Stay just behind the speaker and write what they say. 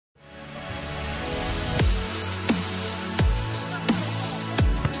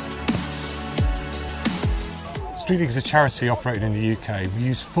Street League is a charity operating in the UK. We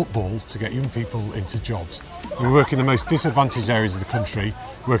use football to get young people into jobs. We work in the most disadvantaged areas of the country,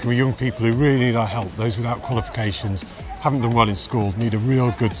 working with young people who really need our help, those without qualifications, haven't done well in school, need a real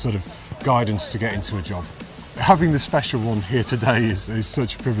good sort of guidance to get into a job. Having the special one here today is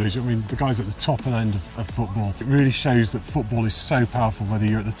such a privilege. I mean, the guys at the top end of football, it really shows that football is so powerful, whether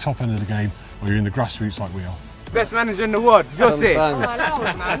you're at the top end of the game or you're in the grassroots like we are. Best manager in the world, Jose.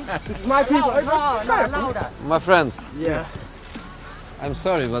 My people, My friends. Yeah. I'm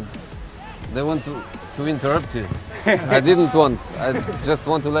sorry, but they want to interrupt you. I didn't want. I just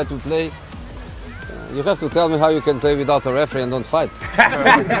want to let you play. You have to tell me how you can play without a referee and don't fight.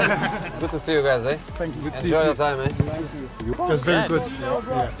 Good to see you guys, eh? Thank you. Good to see Enjoy you. your time, eh? That's very good. You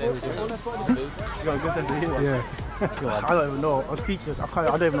got a good sense of humour. Yeah. I don't even know. I'm speechless. I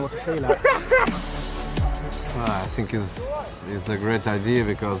don't even know what to say. Like. I think it's a great idea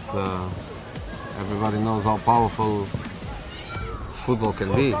because everybody knows how powerful football can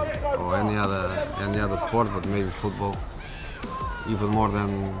be, or any other sport, but maybe football even more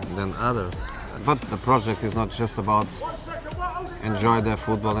than others. But the project is not just about enjoy their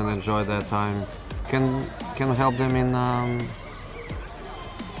football and enjoy their time. Can help them in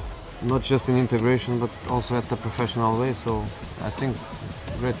not just in integration, but also at the professional way. So I think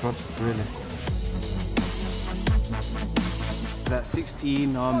great project, really. At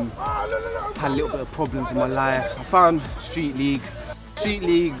 16, had a little bit of problems in my life. I found Street League. Street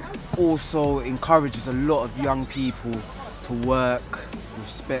League also encourages a lot of young people to work,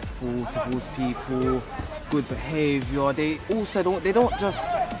 respectful towards people, good behaviour. They also don't just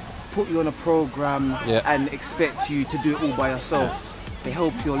put you on a programme and expect you to do it all by yourself. They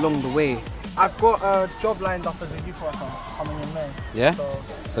help you along the way. I've got a job lined up as a youth worker coming in May. Yeah?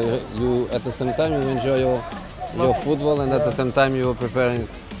 So you at the same time you enjoy your football, and at the same time you are preparing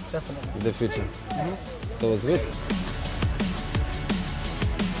the future. So it's good.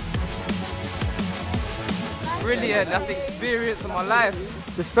 Brilliant, that's the experience of my life.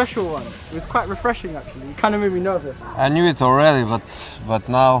 The special one, it was quite refreshing actually. It kind of made me nervous. I knew it already, but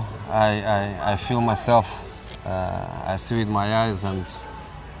now I feel myself. I see with my eyes, and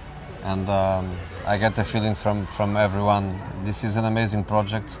I get the feelings from everyone. This is an amazing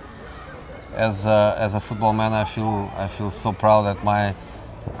project. As a football man, I feel so proud that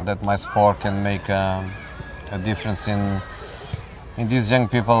my sport can make a difference in these young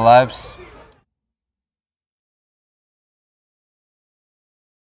people's lives.